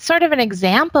it's sort of an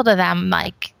example to them.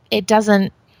 Like it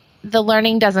doesn't the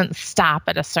learning doesn't stop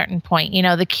at a certain point.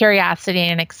 The curiosity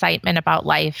and excitement about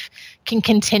life can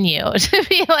continue to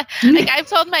be like I've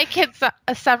told my kids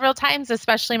several times,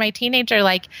 especially my teenager,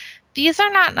 like, these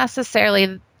are not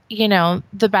necessarily,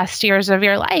 the best years of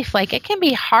your life. Like, it can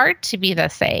be hard to be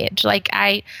this age. Like,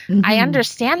 I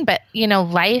understand, but,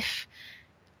 life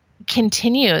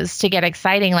continues to get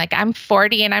exciting. Like, I'm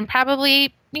 40 and I'm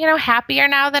probably, happier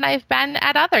now than I've been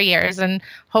at other years. And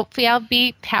hopefully I'll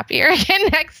be happier again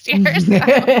next year. So.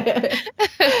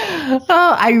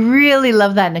 Oh, I really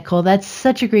love that, Nicole. That's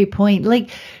such a great point. Like,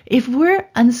 if we're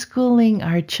unschooling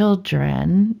our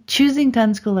children, choosing to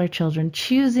unschool our children,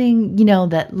 choosing,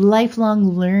 that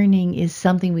lifelong learning is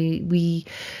something we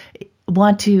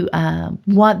want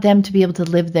them to be able to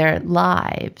live their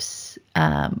lives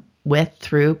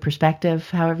through perspective,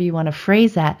 however you want to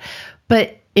phrase that.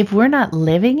 But if we're not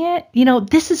living it,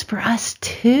 this is for us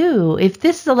too. If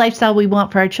this is a lifestyle we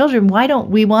want for our children, why don't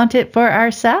we want it for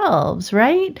ourselves,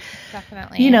 right?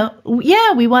 Definitely.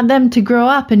 We want them to grow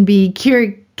up and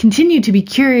continue to be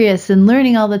curious and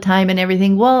learning all the time and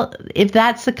everything. Well, if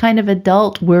that's the kind of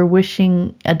adulthood we're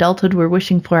wishing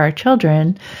for our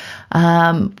children,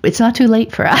 it's not too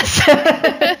late for us.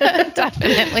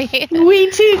 Definitely.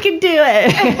 We too can do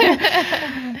it.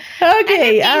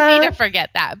 Okay. It's easy to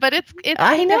forget that, but it's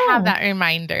I know. To have that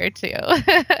reminder too.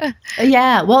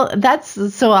 Yeah. Well,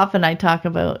 that's so often I talk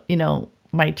about,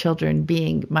 my children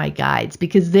being my guides,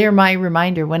 because they're my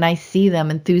reminder when I see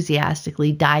them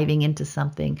enthusiastically diving into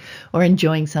something or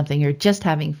enjoying something or just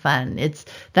having fun.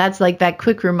 That's like that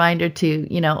quick reminder to,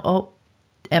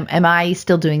 am I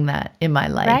still doing that in my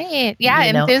life? Right. Yeah.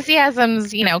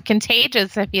 Enthusiasm's,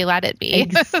 contagious if you let it be.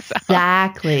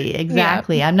 Exactly.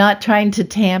 Exactly. Yeah. I'm not trying to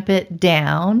tamp it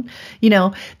down.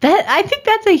 I think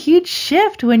that's a huge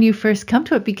shift when you first come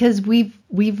to it, because we've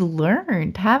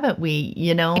learned, haven't we?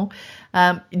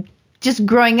 Just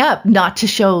growing up not to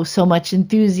show so much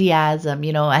enthusiasm,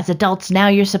 as adults now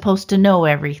you're supposed to know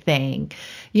everything,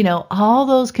 all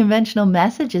those conventional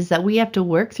messages that we have to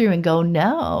work through and go,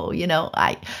 no,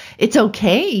 it's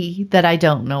okay that I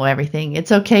don't know everything.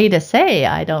 It's okay to say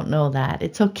I don't know that.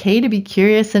 It's okay to be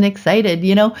curious and excited,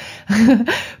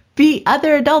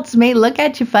 Other adults may look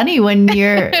at you funny when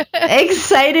you're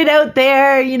excited out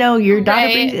there, your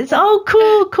daughter brings, it's, oh,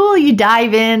 cool. You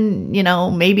dive in,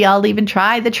 maybe I'll even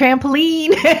try the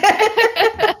trampoline.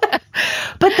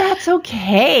 But that's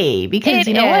okay, because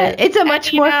you know what? It's a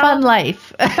much more fun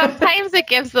life. Sometimes it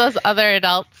gives those other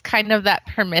adults kind of that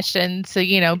permission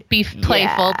to, be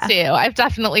playful too. I've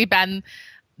definitely been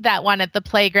that one at the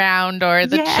playground or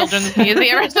the children's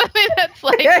museum or something that's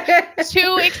like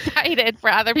too excited for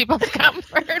other people's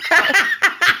comfort.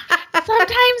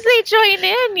 Sometimes they join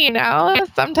in,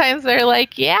 Sometimes they're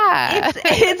like, yeah.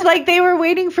 It's like they were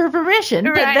waiting for permission,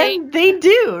 but then they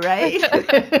do, right?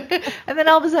 And then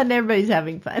all of a sudden everybody's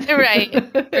having fun. Right,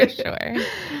 for sure.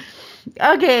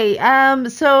 Okay,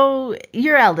 so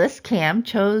your eldest, Cam,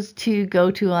 chose to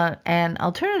go to an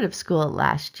alternative school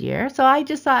last year. So I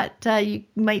just thought you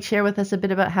might share with us a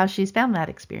bit about how she's found that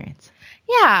experience.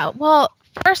 Yeah, well,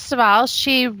 first of all,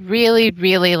 she really,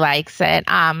 really likes it.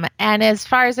 And as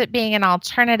far as it being an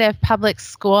alternative public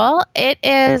school, it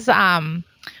is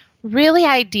really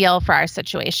ideal for our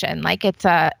situation. Like,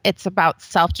 it's about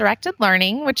self-directed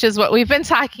learning, which is what we've been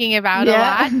talking about a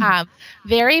lot.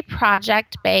 Very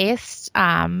project-based,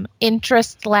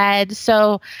 interest-led.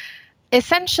 So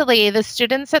essentially, the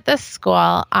students at this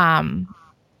school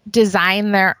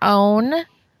design their own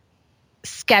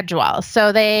schedule.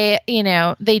 So they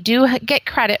do get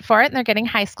credit for it, and they're getting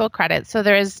high school credit. So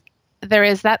there is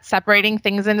that separating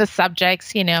things into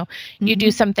subjects. You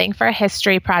do something for a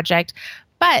history project,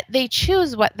 but they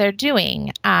choose what they're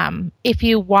doing. If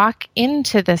you walk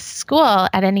into this school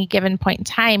at any given point in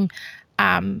time,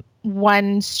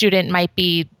 one student might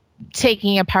be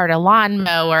taking apart a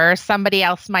lawnmower, somebody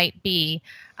else might be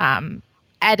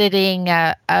editing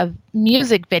a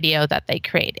music video that they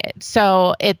created.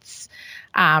 So it's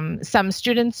some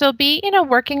students will be,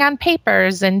 working on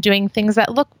papers and doing things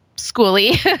that look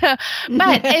schooly,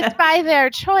 but it's by their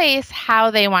choice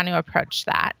how they want to approach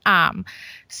that.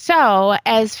 So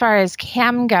as far as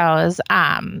Cam goes,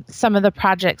 some of the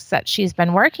projects that she's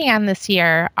been working on this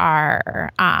year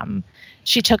are,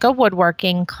 she took a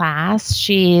woodworking class.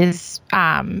 She's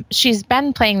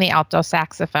been playing the alto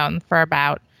saxophone for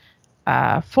about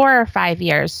 4 or 5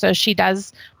 years. So she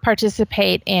does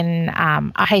participate in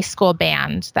a high school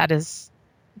band that is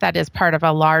part of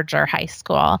a larger high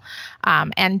school,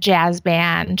 and jazz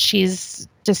band. She's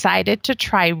decided to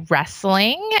try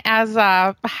wrestling as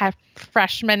a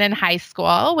freshman in high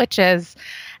school, which is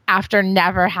after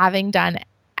never having done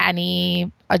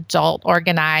any adult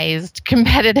organized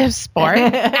competitive sport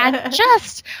and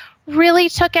just really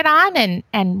took it on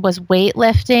and was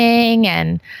weightlifting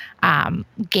and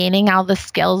gaining all the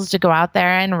skills to go out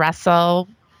there and wrestle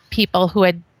people who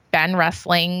had been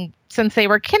wrestling since they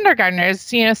were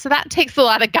kindergartners, you know, so that takes a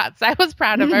lot of guts. I was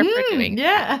proud of her for doing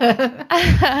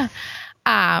that.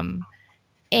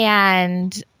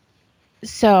 And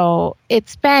so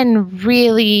it's been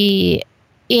really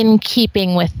in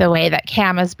keeping with the way that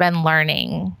Cam has been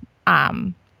learning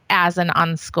as an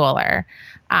unschooler,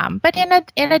 but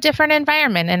in a different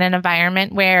environment, in an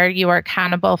environment where you are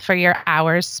accountable for your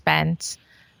hours spent,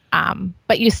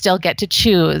 but you still get to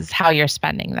choose how you're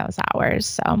spending those hours.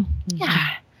 So,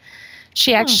 yeah.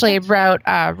 She actually wrote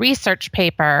a research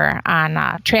paper on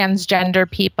transgender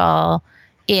people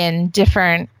in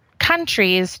different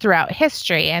countries throughout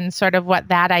history and sort of what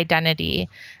that identity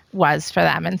was for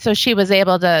them. And so she was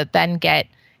able to then get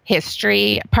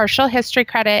partial history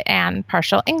credit and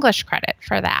partial English credit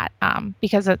for that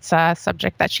because it's a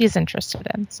subject that she's interested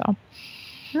in. So,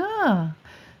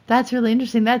 that's really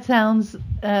interesting. That sounds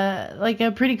like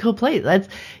a pretty cool place. That's,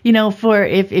 you know, for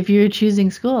if you're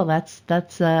choosing school, that's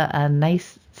a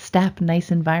nice step,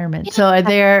 nice environment. Yeah. So are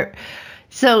there,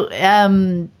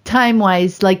 time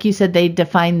wise, like you said, they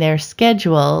define their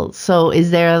schedule. So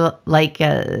is there like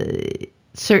a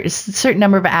certain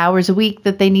number of hours a week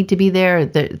that they need to be there? Or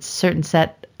the certain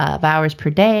set of hours per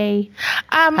day?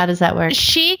 How does that work?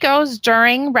 She goes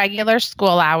during regular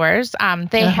school hours.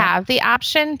 They have the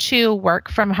option to work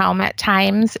from home at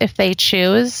times if they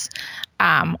choose,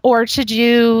 or to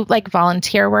do like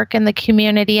volunteer work in the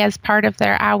community as part of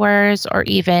their hours, or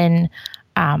even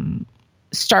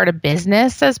start a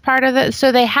business as part of it.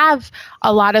 So they have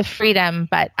a lot of freedom,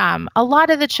 but a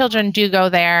lot of the children do go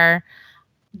there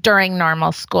during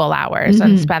normal school hours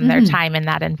and spend their time in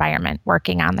that environment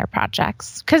working on their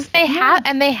projects, because they have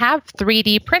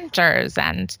 3D printers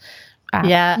and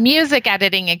music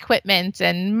editing equipment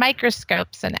and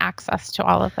microscopes and access to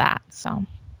all of that. So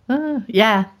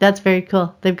that's very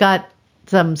cool. They've got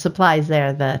some supplies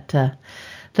there that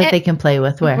they can play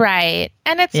with. Right.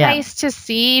 And it's nice to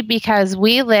see, because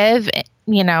we live,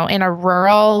 you know, in a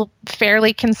rural,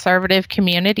 fairly conservative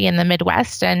community in the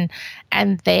Midwest, and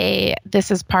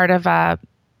this is part of a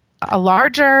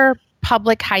larger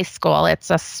public high school. It's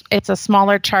a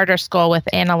smaller charter school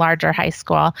within a larger high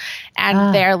school,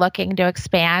 and they're looking to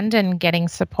expand and getting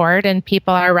support, and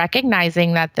people are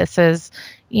recognizing that this is,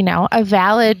 you know, a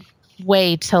valid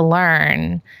way to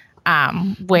learn,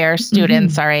 where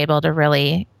students are able to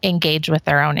really engage with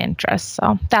their own interests.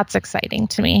 So that's exciting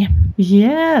to me.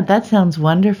 Yeah, that sounds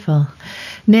wonderful.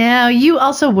 Now, you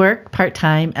also work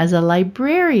part-time as a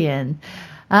librarian.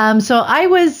 So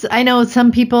I know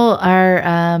some people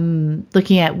are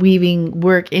looking at weaving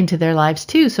work into their lives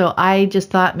too. So I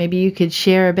just thought maybe you could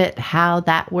share a bit how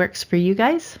that works for you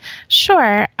guys.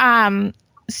 Sure.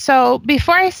 So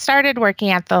before I started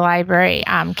working at the library,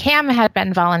 Cam had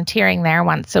been volunteering there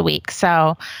once a week.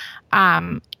 So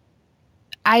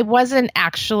I wasn't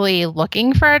actually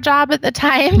looking for a job at the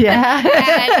time. Yeah.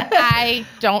 And I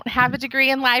don't have a degree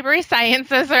in library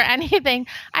sciences or anything.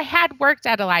 I had worked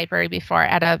at a library before,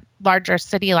 at a larger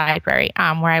city library,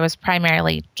 where I was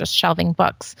primarily just shelving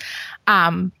books.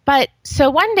 But so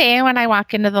one day when I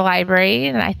walk into the library,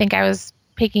 and I think I was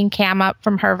picking Cam up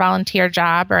from her volunteer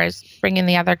job, or I was bringing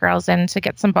the other girls in to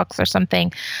get some books or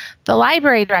something, the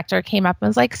library director came up and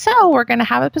was like, "So we're going to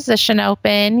have a position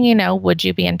open, you know, would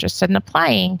you be interested in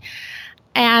applying?"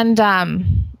 And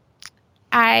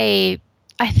I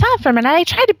thought for a minute, I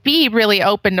try to be really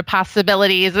open to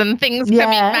possibilities and things coming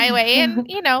my way, and,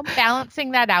 you know,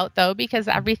 balancing that out though, because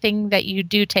everything that you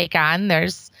do take on,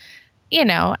 there's, you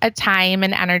know, a time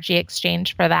and energy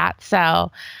exchange for that.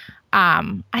 So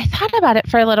I thought about it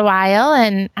for a little while,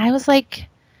 and I was like,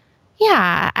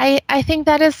 yeah, I think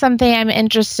that is something I'm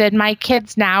interested in. My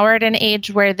kids now are at an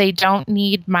age where they don't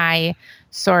need my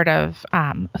sort of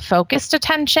focused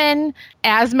attention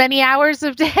as many hours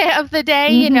of the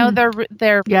day. You know,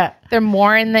 they're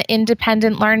more in the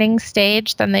independent learning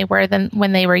stage than they were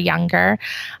when they were younger.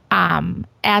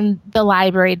 And the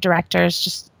library director is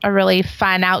just a really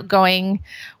fun, outgoing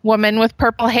woman with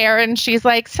purple hair. And she's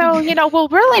like, "So, you know, we'll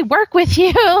really work with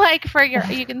you, like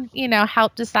you can, you know,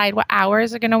 help decide what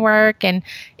hours are going to work. And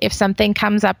if something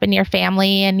comes up in your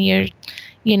family and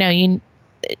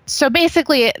so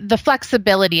basically the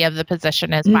flexibility of the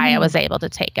position is why I was able to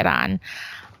take it on.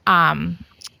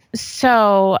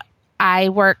 So I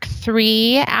work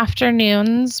 3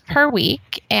 afternoons per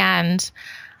week, and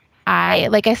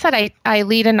like I said, I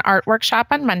lead an art workshop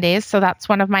on Mondays, so that's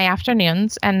one of my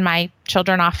afternoons, and my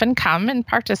children often come and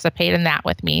participate in that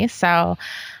with me. So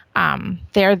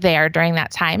they're there during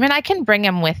that time, and I can bring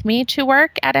them with me to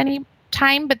work at any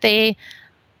time, but they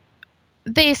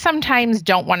sometimes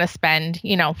don't want to spend,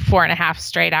 4.5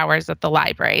 straight hours at the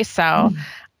library. So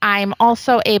I'm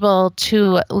also able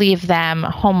to leave them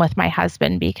home with my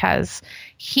husband because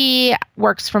he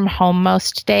works from home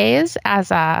most days as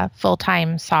a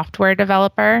full-time software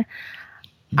developer.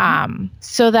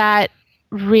 So that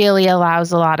really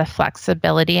allows a lot of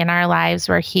flexibility in our lives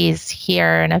where he's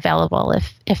here and available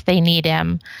if they need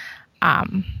him.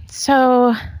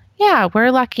 So yeah, we're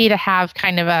lucky to have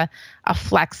kind of a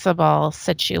flexible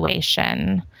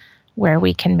situation where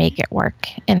we can make it work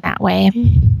in that way.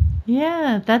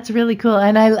 Yeah, that's really cool.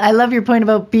 And I love your point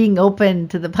about being open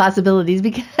to the possibilities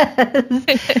because,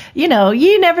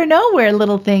 you never know where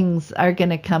little things are going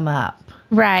to come up.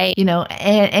 Right.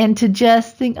 And to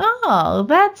just think, oh,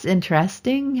 that's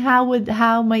interesting.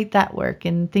 How might that work?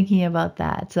 And thinking about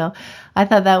that. So I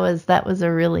thought that was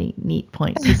a really neat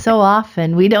point. So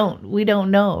often we don't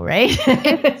know, right?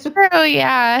 It's true.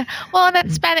 Yeah. Well, and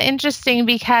it's been interesting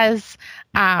because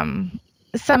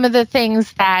some of the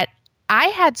things that I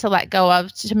had to let go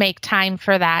of to make time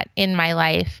for that in my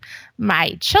life,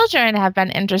 my children have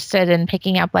been interested in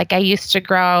picking up. Like I used to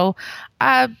grow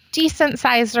a decent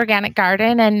sized organic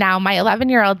garden, and now my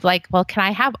 11-year-old's like, well, can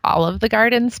I have all of the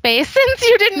garden space since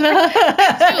you didn't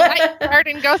let the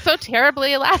garden go so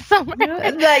terribly last summer?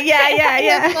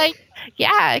 Yeah. Like,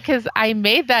 yeah, because I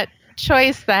made that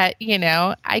choice that,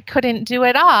 I couldn't do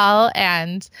it all.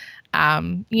 And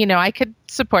I could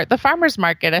support the farmer's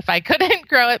market if I couldn't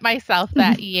grow it myself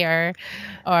that year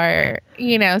or,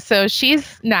 so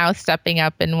she's now stepping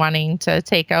up and wanting to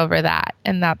take over that.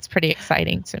 And that's pretty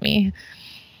exciting to me.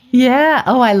 Yeah.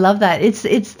 Oh, I love that.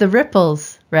 It's the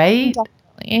ripples, right?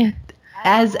 Definitely.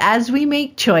 As we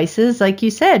make choices, like you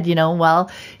said,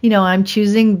 I'm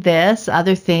choosing this,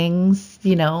 other things,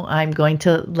 I'm going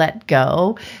to let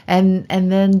go. And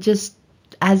then just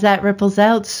as that ripples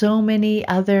out, so many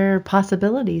other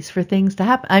possibilities for things to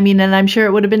happen. I mean, and I'm sure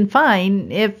it would have been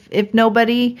fine if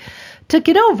nobody took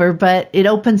it over, but it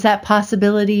opens that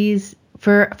possibilities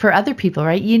for other people,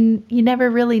 right? You never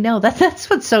really know.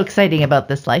 That's what's so exciting about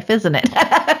this life, isn't it?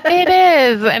 It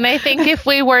is. And I think if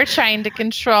we were trying to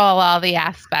control all the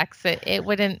aspects, it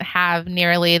wouldn't have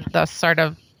nearly the sort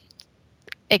of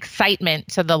excitement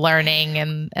to the learning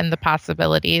and the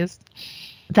possibilities.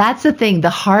 That's the thing. The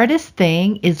hardest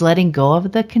thing is letting go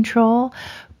of the control.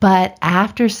 But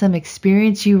after some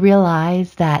experience, you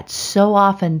realize that so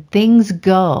often things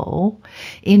go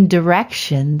in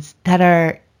directions that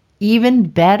are even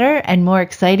better and more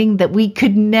exciting that we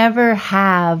could never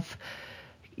have,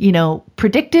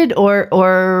 predicted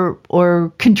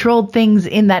or controlled things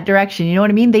in that direction. You know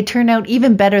what I mean? They turn out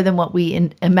even better than what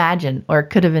we imagined or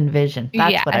could have envisioned.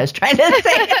 That's what I was trying to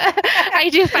say. I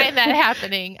do find that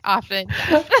happening often.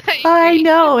 I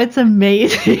know. It's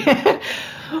amazing.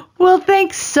 Well,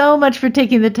 thanks so much for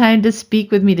taking the time to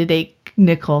speak with me today,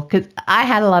 Nicole, because I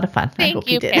had a lot of fun. Thank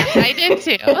you, Pam. I did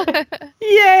too.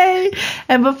 Yay.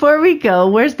 And before we go,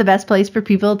 where's the best place for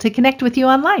people to connect with you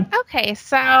online? Okay,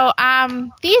 so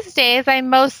these days I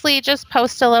mostly just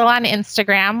post a little on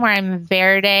Instagram where I'm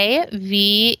Verde,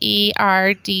 VERDE.mama,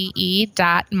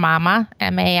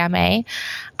 MAMA.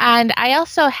 And I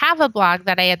also have a blog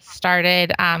that I had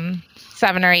started 7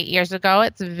 or 8 years ago.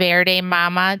 It's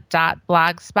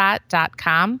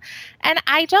verdemama.blogspot.com. And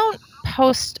I don't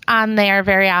post on there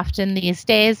very often these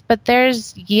days, but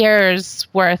there's years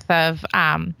worth of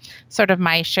sort of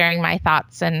sharing my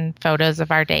thoughts and photos of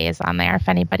our days on there if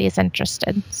anybody's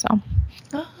interested. So.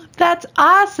 Oh, that's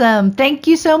awesome. Thank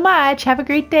you so much. Have a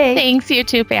great day. Thanks, you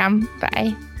too, Pam.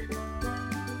 Bye.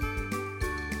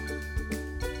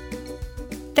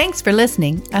 Thanks for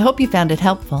listening. I hope you found it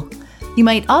helpful. You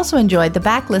might also enjoy the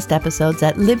backlist episodes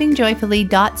at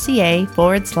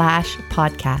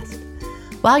livingjoyfully.ca/podcast.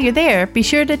 While you're there, be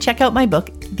sure to check out my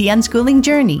book, The Unschooling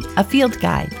Journey, a Field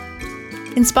Guide.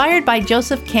 Inspired by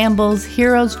Joseph Campbell's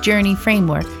Hero's Journey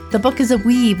framework, the book is a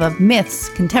weave of myths,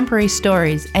 contemporary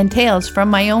stories, and tales from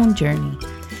my own journey.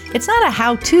 It's not a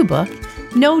how-to book.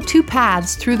 No two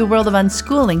paths through the world of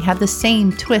unschooling have the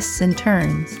same twists and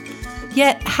turns.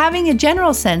 Yet, having a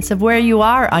general sense of where you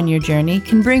are on your journey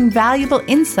can bring valuable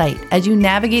insight as you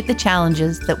navigate the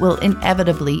challenges that will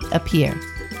inevitably appear.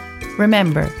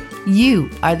 Remember, you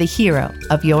are the hero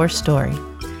of your story.